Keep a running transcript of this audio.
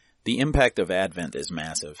The impact of Advent is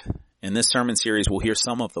massive. In this sermon series, we'll hear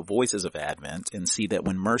some of the voices of Advent and see that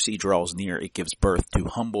when mercy draws near, it gives birth to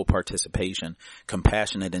humble participation,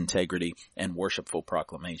 compassionate integrity, and worshipful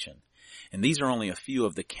proclamation. And these are only a few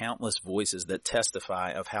of the countless voices that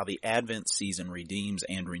testify of how the Advent season redeems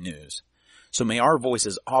and renews. So may our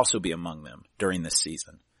voices also be among them during this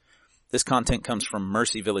season. This content comes from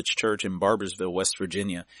Mercy Village Church in Barboursville, West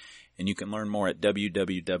Virginia, and you can learn more at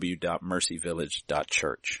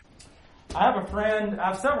www.mercyvillage.church. I have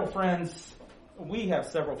several friends. We have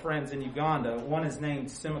several friends in Uganda. One is named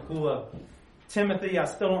Simakula Timothy. I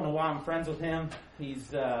still don't know why I'm friends with him.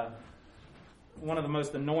 He's one of the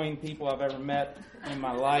most annoying people I've ever met in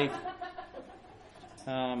my life.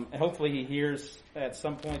 Hopefully he hears at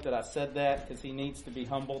some point that I said that, because he needs to be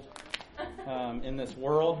humbled in this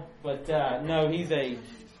world. But no, he's a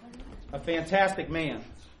fantastic man,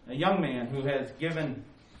 a young man who has given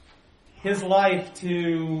his life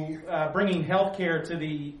to bringing health care to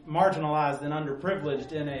the marginalized and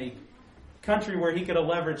underprivileged in a country where he could have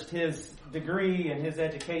leveraged his degree and his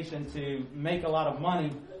education to make a lot of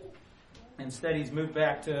money. Instead, he's moved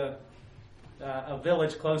back to a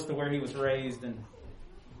village close to where he was raised, and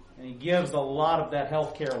he gives a lot of that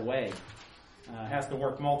health care away. Has to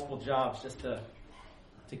work multiple jobs just to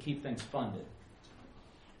keep things funded.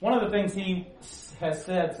 One of the things he has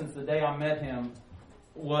said since the day I met him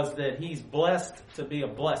was that he's blessed to be a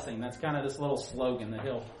blessing. That's kind of this little slogan that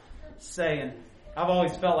he'll say, and I've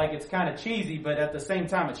always felt like it's kind of cheesy, but at the same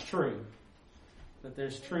time it's true. That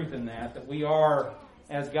there's truth in that we are,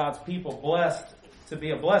 as God's people, blessed to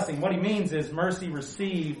be a blessing. What he means is mercy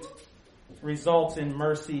received results in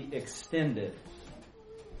mercy extended.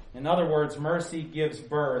 In other words, mercy gives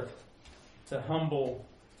birth to humble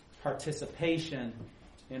participation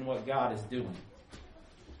in what God is doing.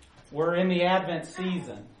 We're in the Advent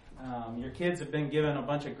season. Your kids have been given a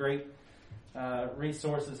bunch of great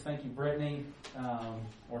resources. Thank you, Brittany,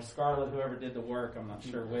 or Scarlett, whoever did the work. I'm not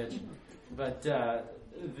sure which. But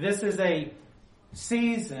this is a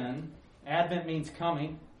season. Advent means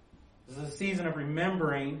coming. This is a season of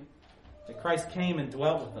remembering that Christ came and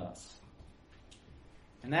dwelt with us.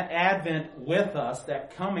 And that Advent with us,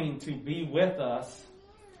 that coming to be with us,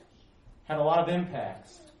 had a lot of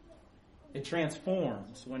impacts. It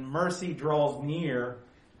transforms. When mercy draws near,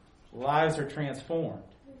 lives are transformed.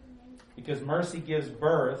 Because mercy gives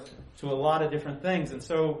birth to a lot of different things. And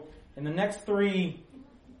so, in the next 3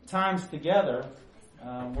 times together,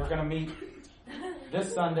 we're going to meet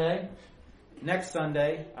this Sunday, next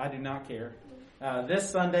Sunday, I do not care, this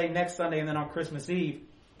Sunday, next Sunday, and then on Christmas Eve,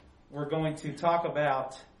 we're going to talk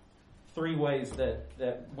about 3 ways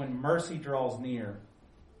that when mercy draws near,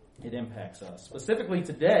 it impacts us. Specifically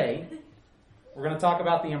today, we're going to talk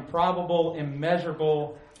about the improbable,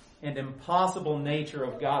 immeasurable, and impossible nature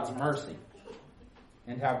of God's mercy,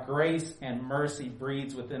 and how grace and mercy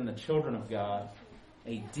breeds within the children of God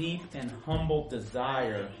a deep and humble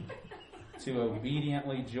desire to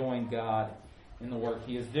obediently join God in the work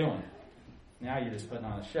he is doing. Now you're just putting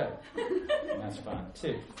on a show, and that's fine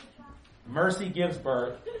too. Mercy gives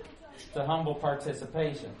birth to humble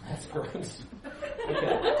participation. That's gross.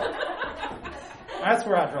 Okay. That's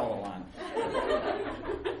where I draw the line.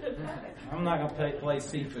 I'm not going to play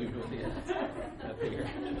seafood with you up here.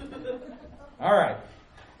 All right.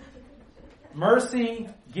 Mercy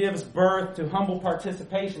gives birth to humble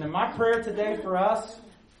participation. And my prayer today for us,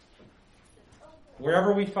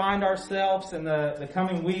 wherever we find ourselves in the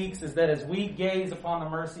coming weeks, is that as we gaze upon the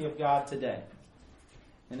mercy of God today,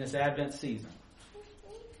 in this Advent season,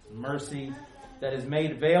 mercy that is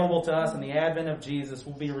made available to us in the advent of Jesus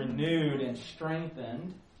will be renewed and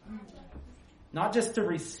strengthened, not just to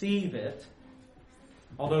receive it,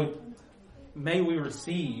 although may we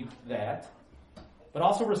receive that, but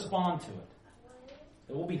also respond to it.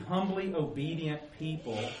 That we'll be humbly obedient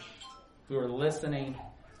people who are listening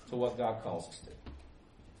to what God calls us to.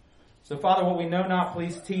 So, Father, what we know not,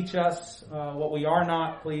 please teach us. What we are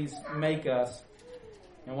not, please make us.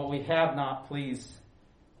 And what we have not, please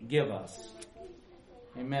give us.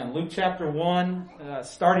 Amen. Luke chapter 1,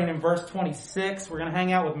 starting in verse 26. We're going to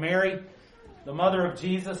hang out with Mary, the mother of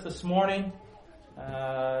Jesus, this morning.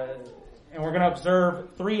 And we're going to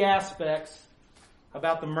observe 3 aspects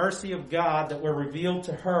about the mercy of God that were revealed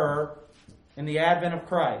to her in the advent of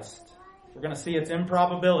Christ. We're going to see its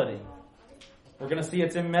improbability. We're going to see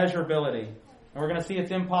its immeasurability. And we're going to see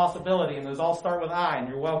its impossibility. And those all start with I, and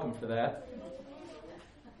you're welcome for that.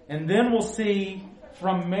 And then we'll see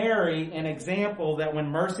from Mary an example that when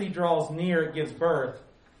mercy draws near, it gives birth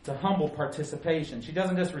to humble participation. She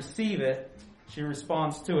doesn't just receive it, she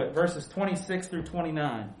responds to it. Verses 26 through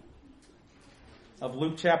 29. of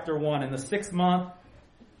Luke chapter 1. In the 6th month,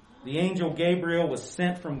 the angel Gabriel was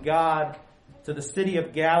sent from God to the city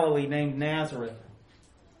of Galilee named Nazareth,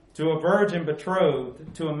 to a virgin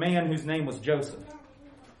betrothed to a man whose name was Joseph,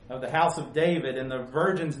 of the house of David, and the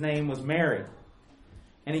virgin's name was Mary.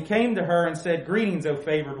 And he came to her and said, "Greetings, O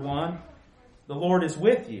favored one, the Lord is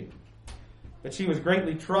with you." But she was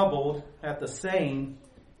greatly troubled at the saying,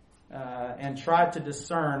 and tried to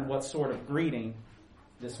discern what sort of greeting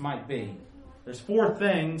this might be. There's 4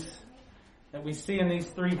 things that we see in these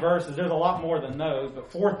 3 verses. There's a lot more than those,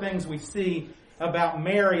 but 4 things we see about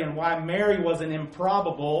Mary and why Mary was an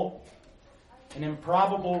improbable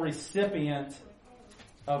recipient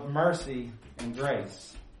of mercy and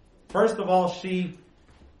grace. First of all, she's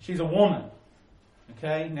a woman.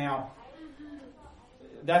 Okay, now,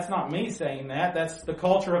 that's not me saying that. That's the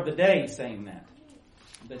culture of the day saying that.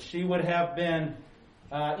 That she would have been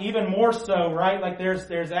even more so, right? Like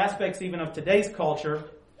there's aspects even of today's culture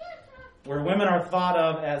where women are thought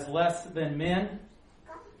of as less than men.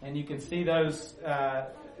 And you can see those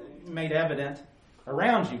made evident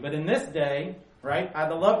around you. But in this day, right,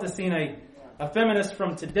 I'd love to see a feminist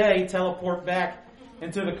from today teleport back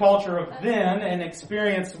into the culture of then and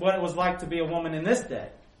experience what it was like to be a woman in this day.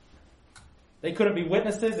 They couldn't be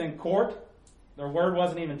witnesses in court. Their word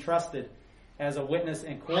wasn't even trusted as a witness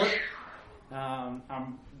in court.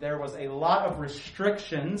 There was a lot of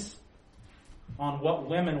restrictions on what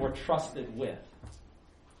women were trusted with.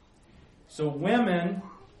 So women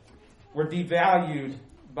were devalued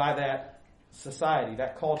by that society,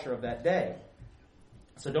 that culture of that day.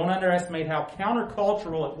 So don't underestimate how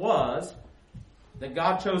countercultural it was that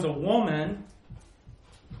God chose a woman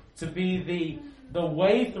to be the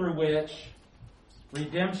way through which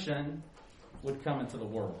redemption would come into the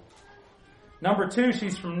world. Number 2,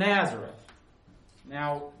 she's from Nazareth.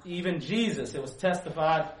 Now, even Jesus, it was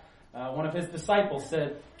testified, one of his disciples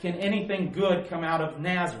said, "Can anything good come out of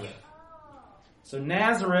Nazareth?" So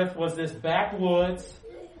Nazareth was this backwoods,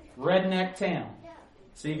 redneck town.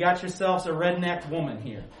 So you got yourselves a redneck woman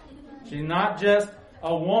here. She's not just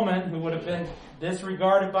a woman who would have been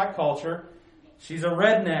disregarded by culture. She's a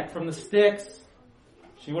redneck from the sticks.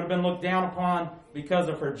 She would have been looked down upon because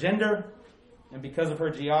of her gender and because of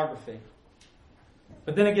her geography.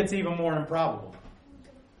 But then it gets even more improbable.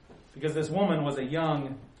 Because this woman was a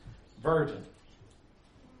young virgin.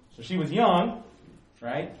 So she was young,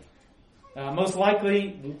 right? Most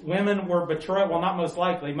likely, women were betrothed. Well, not most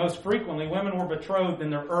likely. Most frequently, women were betrothed in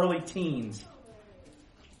their early teens.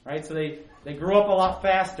 Right? So they grew up a lot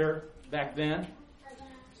faster back then.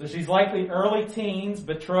 So she's likely early teens,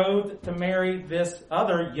 betrothed to marry this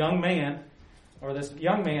other young man, or this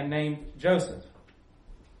young man named Joseph.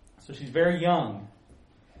 So she's very young.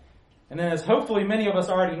 And then, as hopefully many of us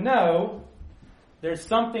already know, there's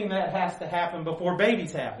something that has to happen before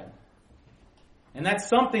babies happen. And that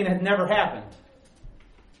something had never happened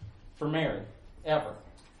for Mary, ever.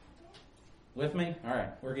 With me? All right,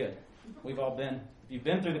 we're good. We've all been, if you've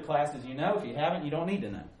been through the classes, you know. If you haven't, you don't need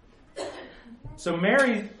to know. So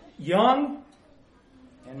Mary's young,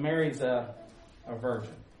 and Mary's a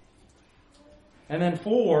virgin. And then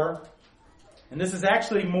 4, and this is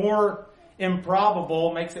actually more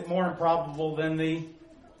improbable, makes it more improbable than the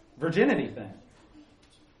virginity thing.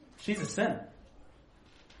 She's a sinner.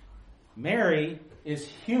 Mary is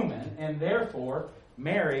human, and therefore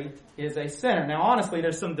Mary is a sinner. Now, honestly,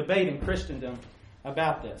 there's some debate in Christendom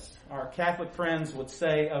about this. Our Catholic friends would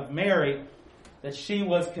say of Mary that she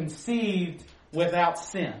was conceived without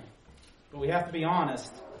sin. But we have to be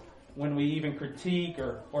honest when we even critique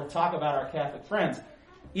or talk about our Catholic friends.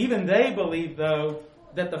 Even they believe, though,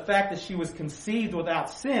 that the fact that she was conceived without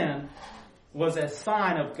sin was a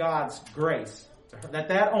sign of God's grace.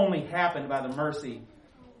 That only happened by the mercy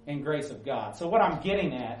and grace of God. So what I'm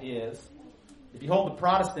getting at is, if you hold the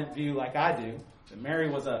Protestant view like I do, that Mary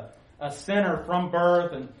was a sinner from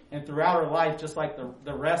birth and throughout her life, just like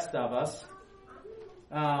the rest of us,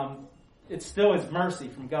 it still is mercy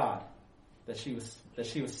from God that she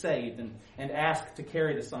was saved and asked to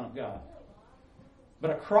carry the Son of God. But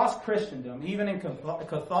across Christendom, even in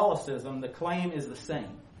Catholicism, the claim is the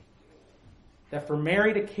same. That for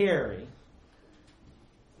Mary to carry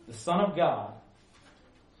the Son of God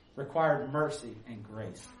required mercy and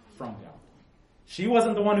grace from God. She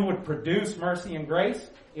wasn't the one who would produce mercy and grace.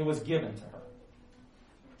 It was given to her.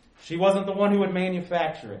 She wasn't the one who would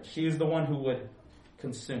manufacture it. She is the one who would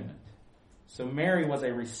consume it. So Mary was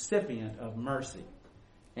a recipient of mercy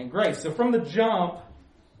and grace. So from the jump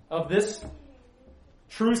of this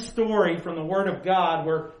true story from the Word of God,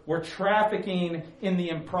 we're trafficking in the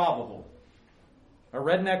improbable. A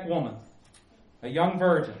redneck woman, a young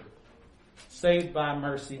virgin. saved by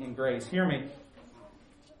mercy and grace. Hear me.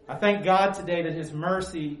 I thank God today that His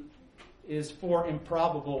mercy is for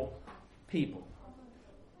improbable people.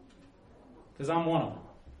 Because I'm one of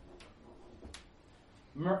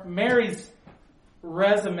them. Mary's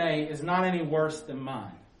resume is not any worse than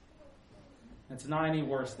mine. It's not any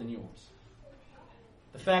worse than yours.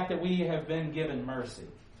 The fact that we have been given mercy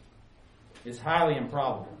is highly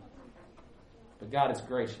improbable. But God is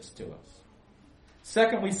gracious to us.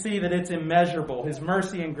 Second, we see that it's immeasurable. His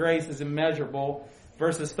mercy and grace is immeasurable.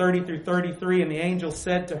 Verses 30 through 33, and the angel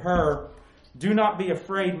said to her, "Do not be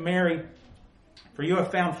afraid, Mary, for you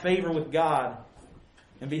have found favor with God.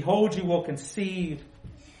 And behold, you will conceive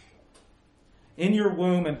in your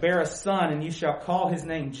womb and bear a son, and you shall call his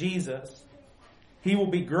name Jesus. He will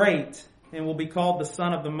be great and will be called the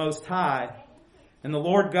Son of the Most High. And the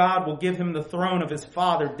Lord God will give him the throne of his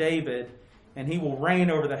father David, and he will reign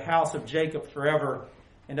over the house of Jacob forever,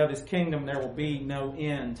 and of his kingdom there will be no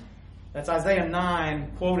end." That's Isaiah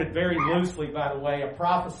 9, quoted very loosely, by the way, a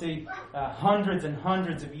prophecy hundreds and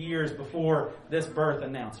hundreds of years before this birth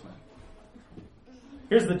announcement.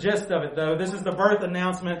 Here's the gist of it, though. This is the birth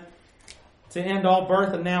announcement to end all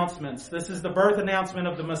birth announcements. This is the birth announcement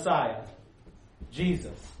of the Messiah,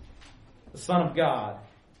 Jesus, the Son of God,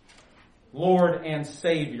 Lord and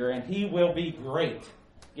Savior, and He will be great,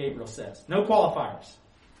 Gabriel says. No qualifiers.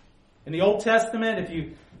 In the Old Testament, if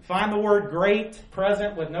you find the word great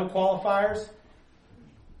present with no qualifiers,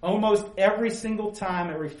 almost every single time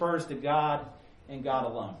it refers to God and God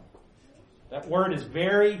alone. That word is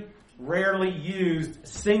very rarely used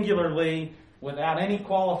singularly without any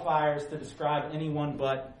qualifiers to describe anyone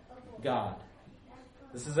but God.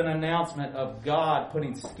 This is an announcement of God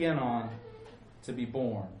putting skin on to be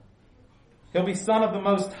born. He'll be Son of the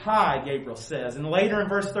Most High, Gabriel says. And later in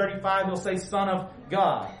verse 35, he'll say Son of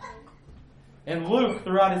God. And Luke,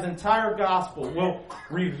 throughout his entire gospel, will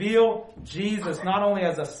reveal Jesus not only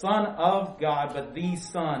as a Son of God, but the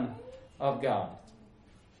Son of God.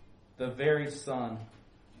 The very Son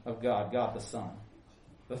of God, God the Son.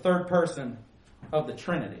 The third person of the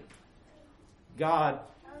Trinity. God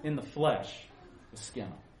in the flesh, with skin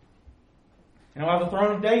on. And he'll have the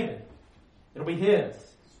throne of David. It'll be his.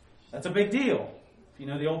 That's a big deal if you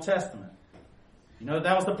know the Old Testament. You know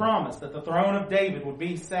that was the promise, that the throne of David would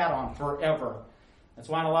be sat on forever. That's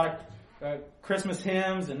why in a lot of Christmas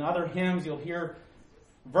hymns and other hymns you'll hear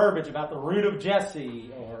verbiage about the root of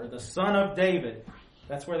Jesse or the son of David.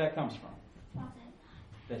 That's where that comes from.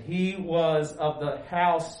 That he was of the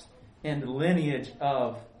house and lineage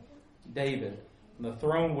of David. And the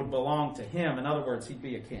throne would belong to him. In other words, he'd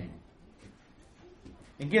be a king.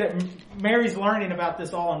 And get it, Mary's learning about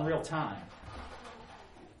this all in real time.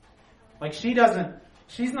 Like she's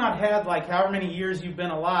not had like however many years you've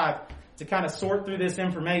been alive to kind of sort through this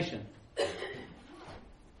information.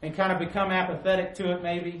 And kind of become apathetic to it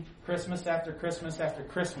maybe, Christmas after Christmas after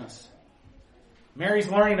Christmas. Mary's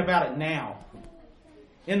learning about it now.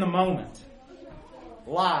 In the moment.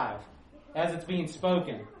 Live. As it's being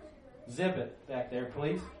spoken. Zip it back there,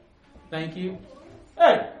 please. Thank you.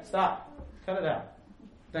 Hey, stop. Cut it out.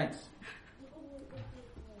 Thanks.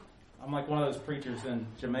 I'm like one of those preachers in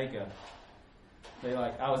Jamaica.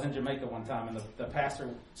 I was in Jamaica one time and the pastor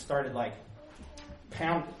started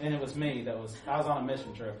pound, and it was me I was on a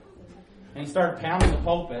mission trip. And he started pounding the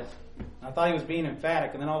pulpit. And I thought he was being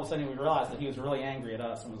emphatic, and then all of a sudden we realized that he was really angry at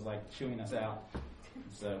us and was chewing us out.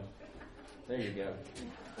 So, there you go.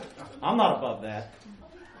 I'm not above that.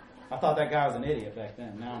 I thought that guy was an idiot back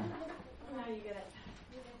then. Now you get it.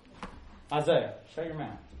 Isaiah, shut your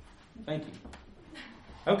mouth. Thank you.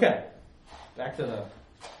 Okay, back to the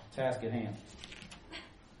task at hand.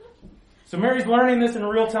 So Mary's learning this in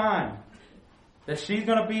real time. That she's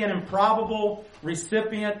going to be an improbable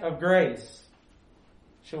recipient of grace.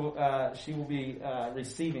 She will be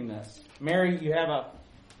receiving this. Mary, you have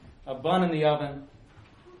a bun in the oven,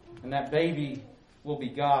 and that baby will be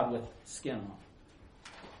God with skin on.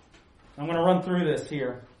 I'm going to run through this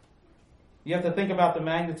here. You have to think about the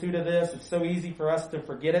magnitude of this. It's so easy for us to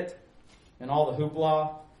forget it and all the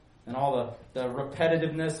hoopla and all the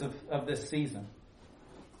repetitiveness of this season.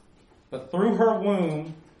 But through her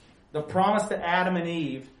womb, the promise to Adam and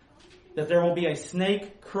Eve that there will be a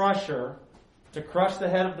snake crusher to crush the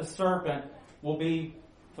head of the serpent will be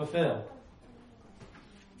fulfilled.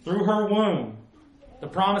 Through her womb, the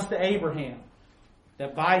promise to Abraham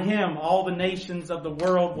that by him all the nations of the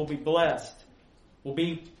world will be blessed will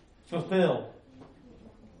be fulfilled.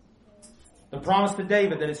 The promise to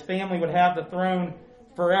David that his family would have the throne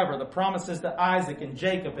forever. The promises to Isaac and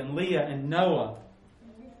Jacob and Leah and Noah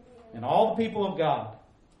and all the people of God.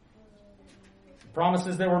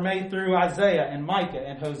 Promises that were made through Isaiah and Micah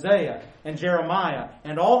and Hosea and Jeremiah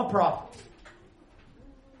and all the prophets.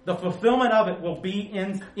 The fulfillment of it will be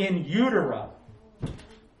in utero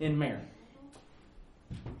in Mary.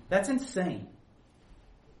 That's insane.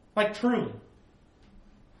 Like truly.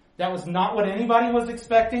 That was not what anybody was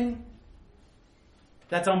expecting.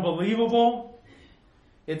 That's unbelievable.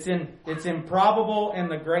 It's improbable,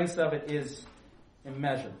 and the grace of it is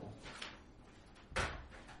immeasurable.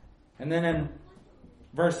 And then in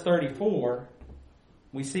verse 34,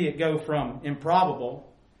 we see it go from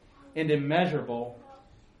improbable and immeasurable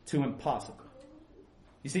to impossible.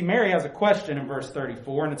 You see, Mary has a question in verse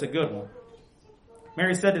 34, and it's a good one.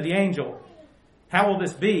 Mary said to the angel, "How will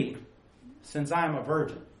this be, since I am a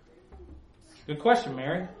virgin?" Good question,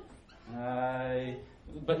 Mary.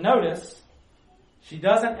 But notice, she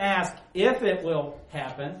doesn't ask if it will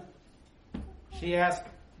happen. She asks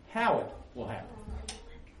how it will happen.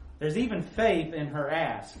 There's even faith in her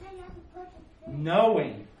ask,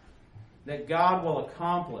 knowing that God will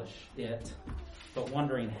accomplish it, but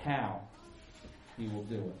wondering how He will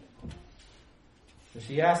do it. So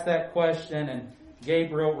she asked that question, and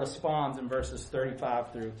Gabriel responds in verses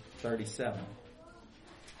 35 through 37.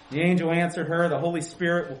 The angel answered her, "The Holy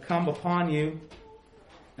Spirit will come upon you,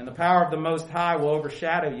 and the power of the Most High will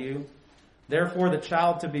overshadow you. Therefore the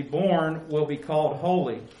child to be born will be called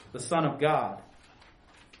Holy, the Son of God.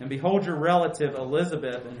 And behold, your relative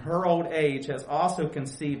Elizabeth, in her old age, has also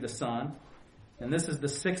conceived a son, and this is the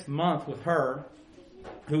 6th month with her,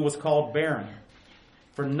 who was called barren.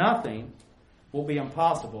 For nothing will be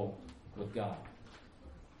impossible with God."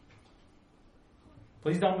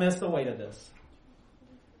 Please don't miss the weight of this.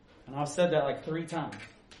 And I've said that like 3 times.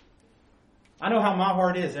 I know how my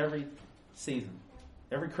heart is every season,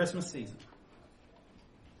 every Christmas season.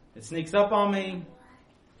 It sneaks up on me.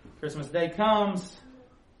 Christmas Day comes,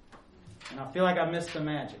 and I feel like I missed the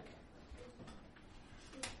magic.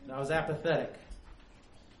 And I was apathetic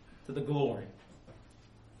to the glory.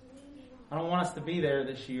 I don't want us to be there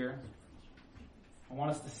this year. I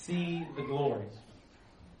want us to see the glory.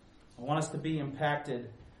 I want us to be impacted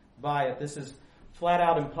by it. This is flat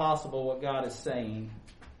out impossible what God is saying.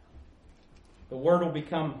 The Word will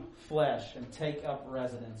become flesh and take up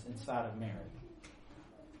residence inside of Mary.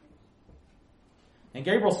 And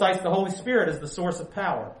Gabriel cites the Holy Spirit as the source of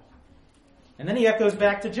power. And then he echoes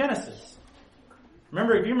back to Genesis.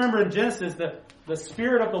 If you remember in Genesis, the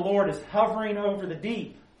Spirit of the Lord is hovering over the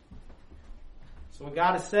deep. So what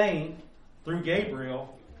God is saying through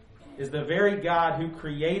Gabriel is the very God who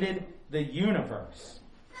created the universe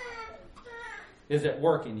is at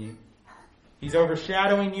work in you. He's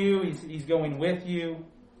overshadowing you. He's going with you.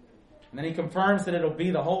 And then he confirms that it'll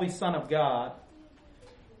be the Holy Son of God.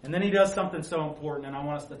 And then he does something so important, and I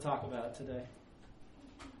want us to talk about it today.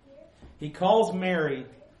 He calls Mary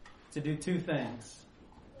to do 2 things: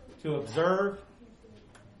 to observe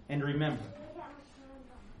and remember.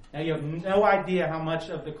 Now, you have no idea how much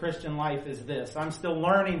of the Christian life is this. I'm still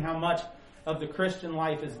learning how much of the Christian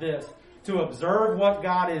life is this: to observe what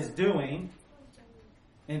God is doing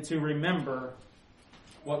and to remember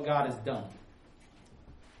what God has done.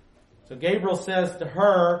 So Gabriel says to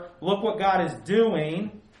her, look what God is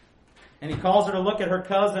doing. And he calls her to look at her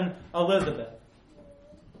cousin Elizabeth.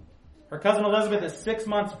 Her cousin Elizabeth is 6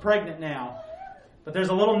 months pregnant now. But there's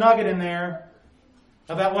a little nugget in there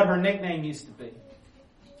about what her nickname used to be.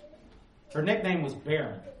 Her nickname was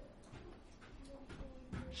barren.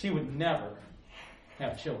 She would never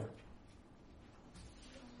have children.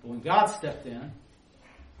 But when God stepped in,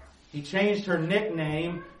 He changed her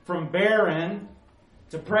nickname from barren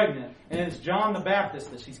to pregnant. And it's John the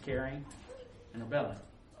Baptist that she's carrying in her belly.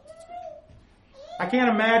 I can't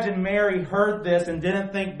imagine Mary heard this and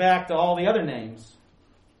didn't think back to all the other names.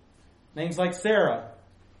 Names like Sarah,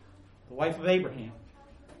 the wife of Abraham.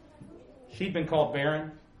 She'd been called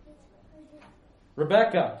barren.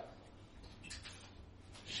 Rebecca,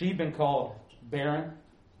 she'd been called barren.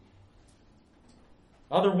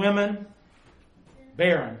 Other women,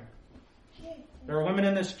 barren. There are women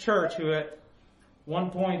in this church who at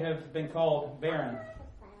one point have been called barren.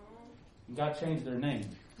 And God changed their name.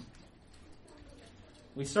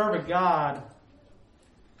 We serve a God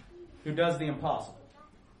who does the impossible.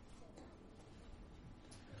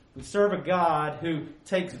 We serve a God who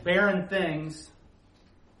takes barren things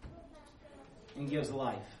and gives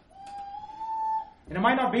life. And it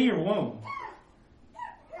might not be your womb.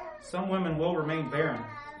 Some women will remain barren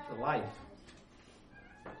for life.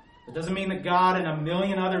 It doesn't mean that God, in a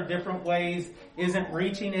million other different ways, isn't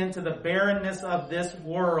reaching into the barrenness of this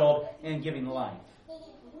world and giving life.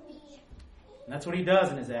 And that's what He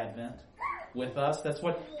does in His advent. with us. That's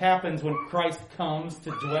what happens when Christ comes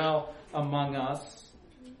to dwell among us.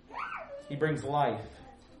 He brings life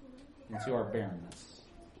into our barrenness.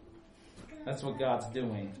 That's what God's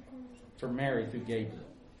doing for Mary through Gabriel.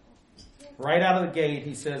 Right out of the gate,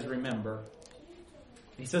 he says, remember.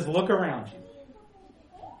 He says, look around you.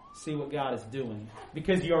 See what God is doing.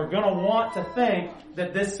 Because you're going to want to think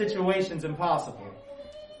that this situation's impossible.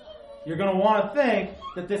 You're going to want to think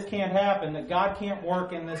that this can't happen, that God can't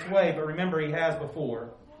work in this way. But remember, He has before.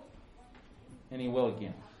 And He will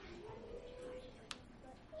again.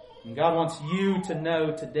 And God wants you to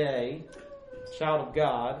know today, child of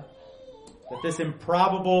God, that this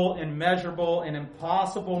improbable, immeasurable, and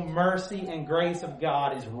impossible mercy and grace of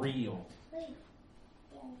God is real.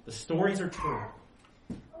 The stories are true.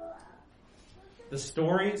 The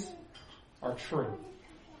stories are true.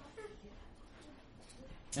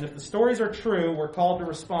 And if the stories are true, we're called to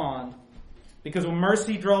respond. Because when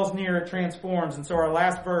mercy draws near, it transforms. And so our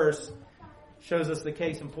last verse shows us the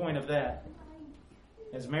case in point of that.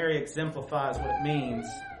 As Mary exemplifies what it means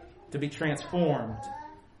to be transformed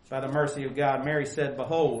by the mercy of God. Mary said,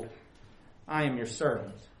 behold, I am your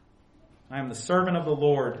servant. I am the servant of the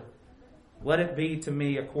Lord. Let it be to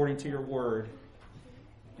me according to your word.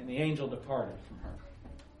 And the angel departed from her.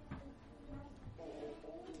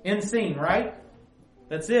 End scene, right?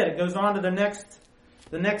 That's it. It goes on to the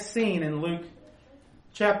next scene in Luke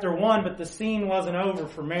chapter 1, but the scene wasn't over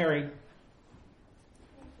for Mary.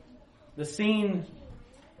 The scene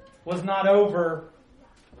was not over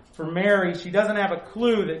for Mary. She doesn't have a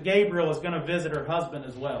clue that Gabriel is going to visit her husband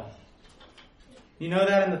as well. You know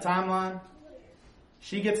that in the timeline?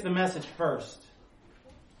 She gets the message first.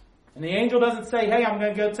 And the angel doesn't say, hey, I'm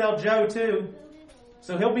going to go tell Joe too.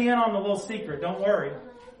 So he'll be in on the little secret. Don't worry.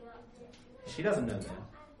 She doesn't know that.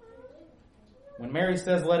 When Mary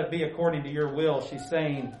says, let it be according to your will, she's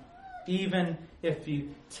saying, even if you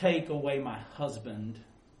take away my husband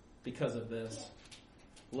because of this,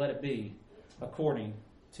 let it be according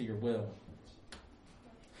to your will.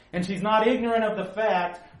 And she's not ignorant of the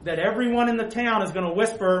fact that everyone in the town is going to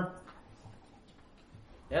whisper,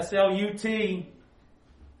 S-L-U-T.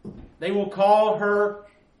 They will call her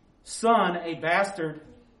son a bastard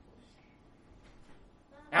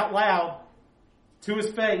out loud to his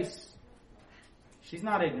face. She's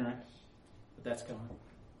not ignorant, but that's coming.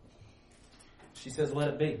 She says, let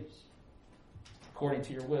it be according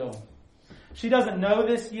to your will. She doesn't know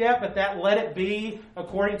this yet, but that let it be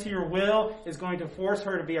according to your will is going to force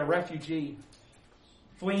her to be a refugee,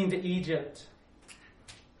 fleeing to Egypt.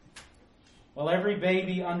 While every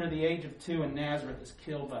baby under the age of 2 in Nazareth is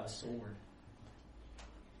killed by a sword.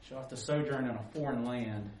 She'll have to sojourn in a foreign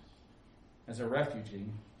land as a refugee.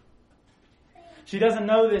 She doesn't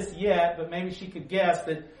know this yet, but maybe she could guess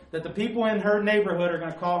that the people in her neighborhood are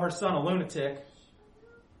going to call her son a lunatic.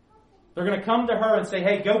 They're going to come to her and say,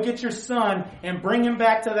 hey, go get your son and bring him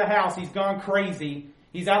back to the house. He's gone crazy.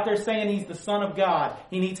 He's out there saying he's the Son of God.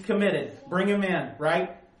 He needs committed. Bring him in,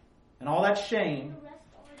 right? And all that shame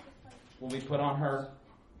will be put on her.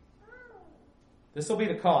 This will be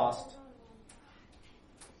the cost.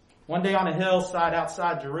 One day on a hillside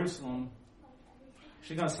outside Jerusalem,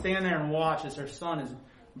 she's going to stand there and watch as her son is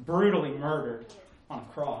brutally murdered on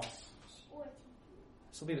a cross.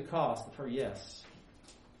 This will be the cost of her yes.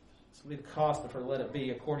 This will be the cost of her let it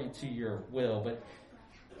be according to your will. But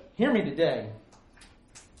hear me today.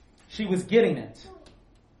 She was getting it.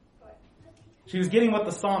 She was getting what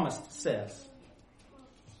the psalmist says.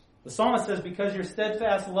 The psalmist says, because your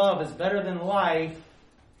steadfast love is better than life,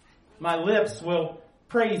 my lips will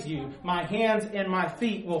praise you. My hands and my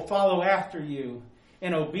feet will follow after you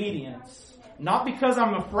in obedience. Not because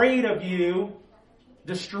I'm afraid of you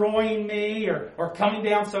destroying me or coming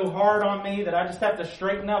down so hard on me that I just have to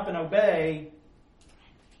straighten up and obey,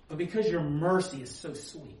 but because your mercy is so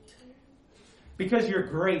sweet. Because your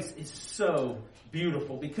grace is so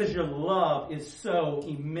beautiful. Because your love is so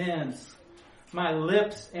immense. My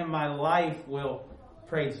lips and my life will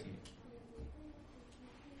praise you.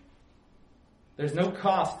 There's no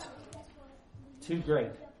cost too great,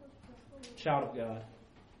 child of God.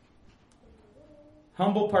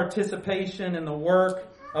 Humble participation in the work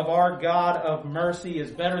of our God of mercy is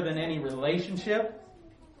better than any relationship.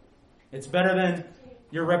 It's better than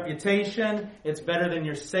your reputation. It's better than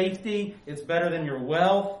your safety. It's better than your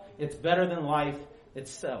wealth. It's better than life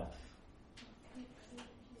itself.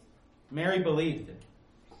 Mary believed it.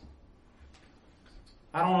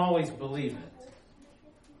 I don't always believe it.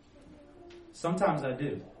 Sometimes I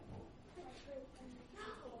do.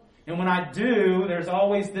 And when I do, there's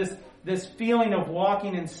always this feeling of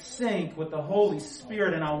walking in sync with the Holy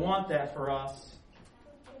Spirit, and I want that for us.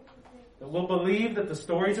 that we'll believe that the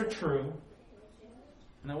stories are true,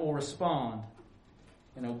 and that we'll respond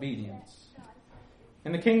in obedience.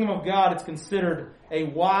 In the kingdom of God, it's considered a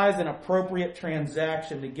wise and appropriate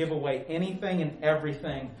transaction to give away anything and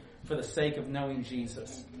everything for the sake of knowing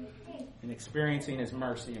Jesus and experiencing His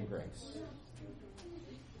mercy and grace.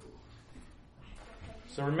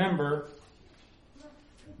 So remember,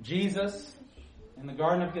 Jesus in the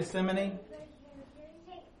Garden of Gethsemane,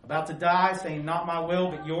 about to die, saying, "Not my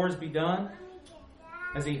will, but yours be done,"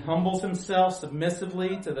 as He humbles Himself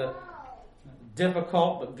submissively to the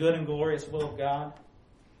difficult but good and glorious will of God.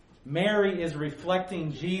 Mary is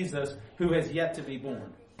reflecting Jesus who has yet to be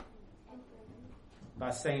born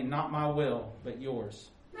by saying, "Not my will, but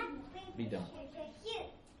yours be done."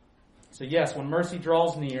 So yes, when mercy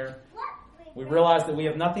draws near, we realize that we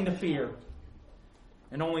have nothing to fear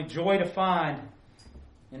and only joy to find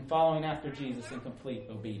in following after Jesus in complete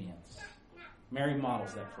obedience. Mary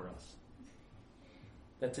models that for us.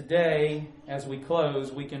 That today, as we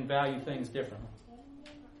close, we can value things differently.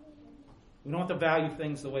 We don't have to value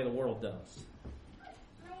things the way the world does.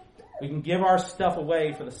 We can give our stuff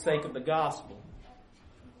away for the sake of the gospel.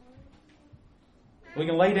 We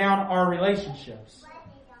can lay down our relationships.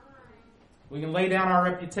 We can lay down our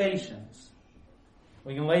reputations.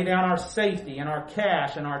 We can lay down our safety and our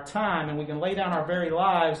cash and our time, and we can lay down our very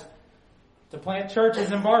lives to plant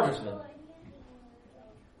churches in Barbersville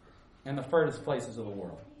and the furthest places of the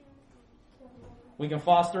world. We can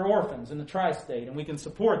foster orphans in the tri-state, and we can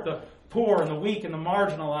support the poor and the weak and the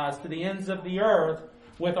marginalized to the ends of the earth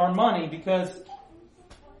with our money because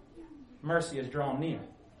mercy has drawn near.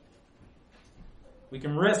 We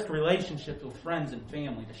can risk relationships with friends and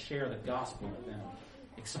family to share the gospel with them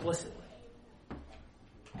explicitly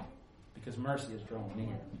because mercy has drawn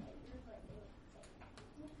near.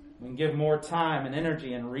 We can give more time and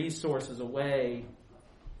energy and resources away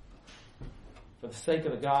for the sake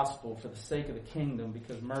of the gospel, for the sake of the kingdom,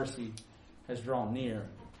 because mercy has drawn near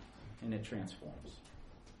and it transforms.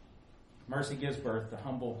 Mercy gives birth to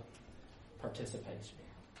humble participation.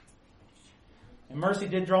 And mercy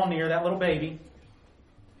did draw near. That little baby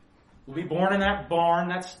would be born in that barn,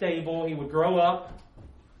 that stable. He would grow up.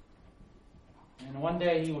 And one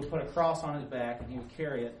day he would put a cross on his back and he would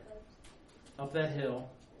carry it up that hill.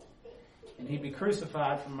 And he'd be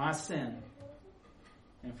crucified for my sin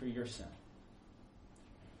and for your sin,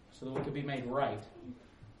 so that we could be made right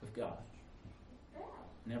with God.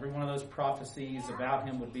 And every one of those prophecies about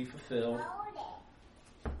him would be fulfilled.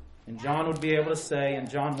 And John would be able to say in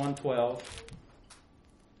John 1:12,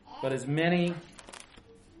 "But as many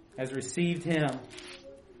as received him,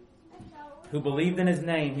 who believed in his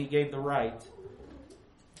name, he gave the right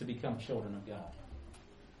to become children of God."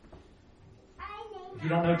 If you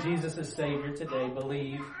don't know Jesus as Savior today,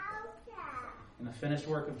 believe in the finished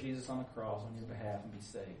work of Jesus on the cross on your behalf and be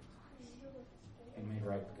saved and made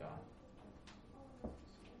right with God.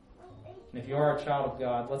 And if you are a child of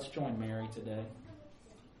God, let's join Mary today.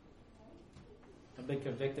 I've been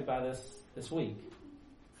convicted by this week.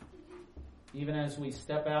 Even as we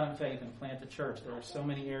step out in faith and plant the church, there are so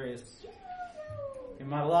many areas in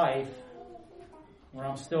my life where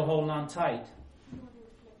I'm still holding on tight,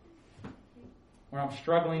 where I'm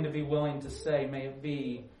struggling to be willing to say, "May it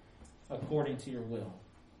be according to your will."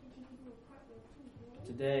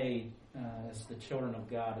 Today, as the children of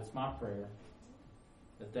God, it's my prayer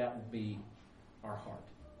that will be our heart.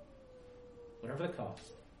 Whatever the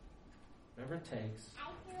cost, whatever it takes,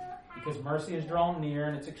 because mercy is drawn near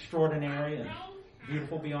and it's extraordinary and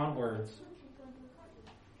beautiful beyond words.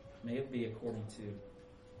 May it be according to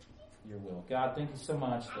your will. God, thank you so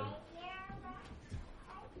much that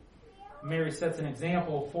Mary sets an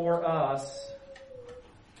example for us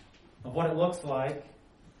of what it looks like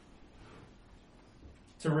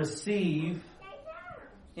to receive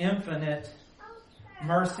infinite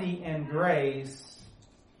mercy and grace,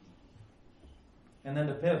 and then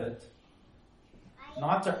to pivot.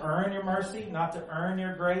 Not to earn your mercy, not to earn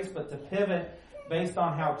your grace, but to pivot based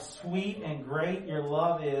on how sweet and great your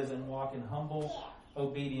love is and walk in humble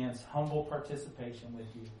obedience, humble participation with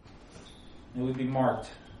you. May we be marked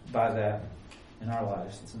by that in our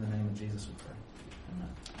lives. It's in the name of Jesus we pray. Amen.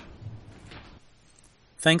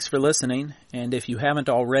 Thanks for listening, and if you haven't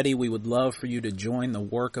already, we would love for you to join the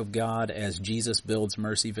work of God as Jesus builds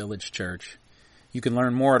Mercy Village Church. You can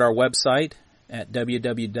learn more at our website at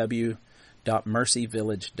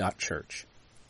www.mercyvillage.church.